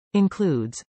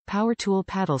Includes power tool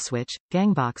paddle switch,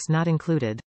 gangbox not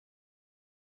included.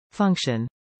 Function.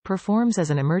 Performs as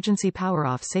an emergency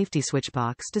power-off safety switch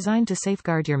box designed to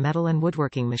safeguard your metal and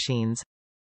woodworking machines.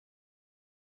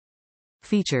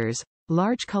 Features.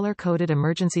 Large color-coded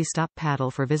emergency stop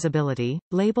paddle for visibility,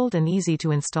 labeled and easy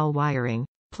to install wiring,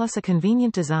 plus a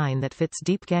convenient design that fits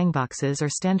deep gang boxes or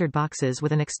standard boxes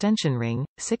with an extension ring,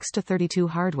 6-32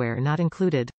 hardware not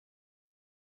included.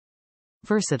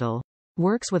 Versatile.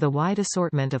 Works with a wide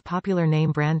assortment of popular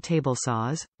name brand table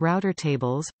saws, router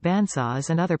tables, bandsaws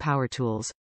and other power tools.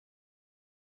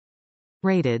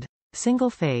 Rated. Single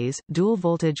phase, dual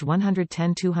voltage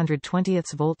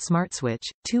 110/220 volt smart switch,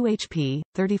 2 HP,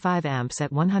 35 amps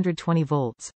at 120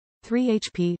 volts, 3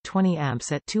 HP, 20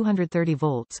 amps at 230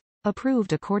 volts,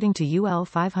 approved according to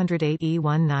UL508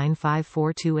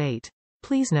 E195428.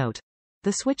 Please note.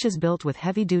 The switch is built with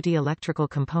heavy-duty electrical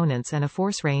components and a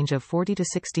force range of 40 to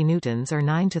 60 newtons or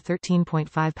 9 to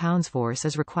 13.5 pounds. Force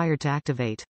is required to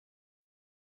activate.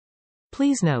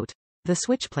 Please note. The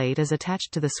switch plate is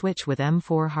attached to the switch with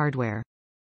M4 hardware.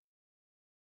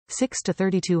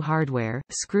 6-32 hardware,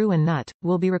 screw and nut,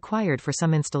 will be required for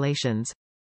some installations.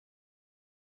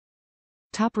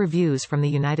 Top reviews from the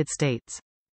United States.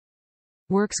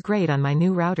 Works great on my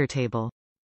new router table.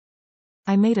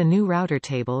 I made a new router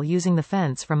table using the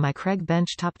fence from my Craig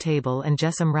bench top table and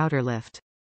Jessam router lift.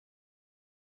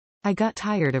 I got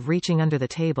tired of reaching under the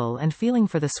table and feeling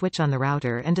for the switch on the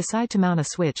router and decided to mount a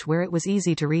switch where it was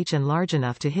easy to reach and large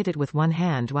enough to hit it with one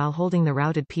hand while holding the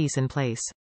routed piece in place.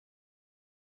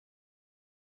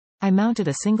 I mounted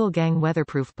a single gang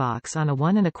weatherproof box on a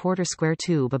 1 1/4 square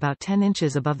tube about 10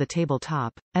 inches above the table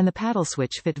top, and the paddle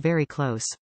switch fit very close.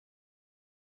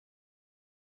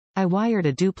 I wired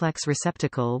a duplex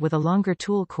receptacle with a longer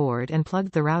tool cord and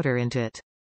plugged the router into it.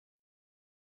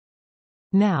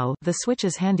 Now, the switch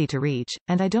is handy to reach,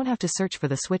 and I don't have to search for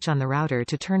the switch on the router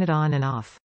to turn it on and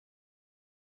off.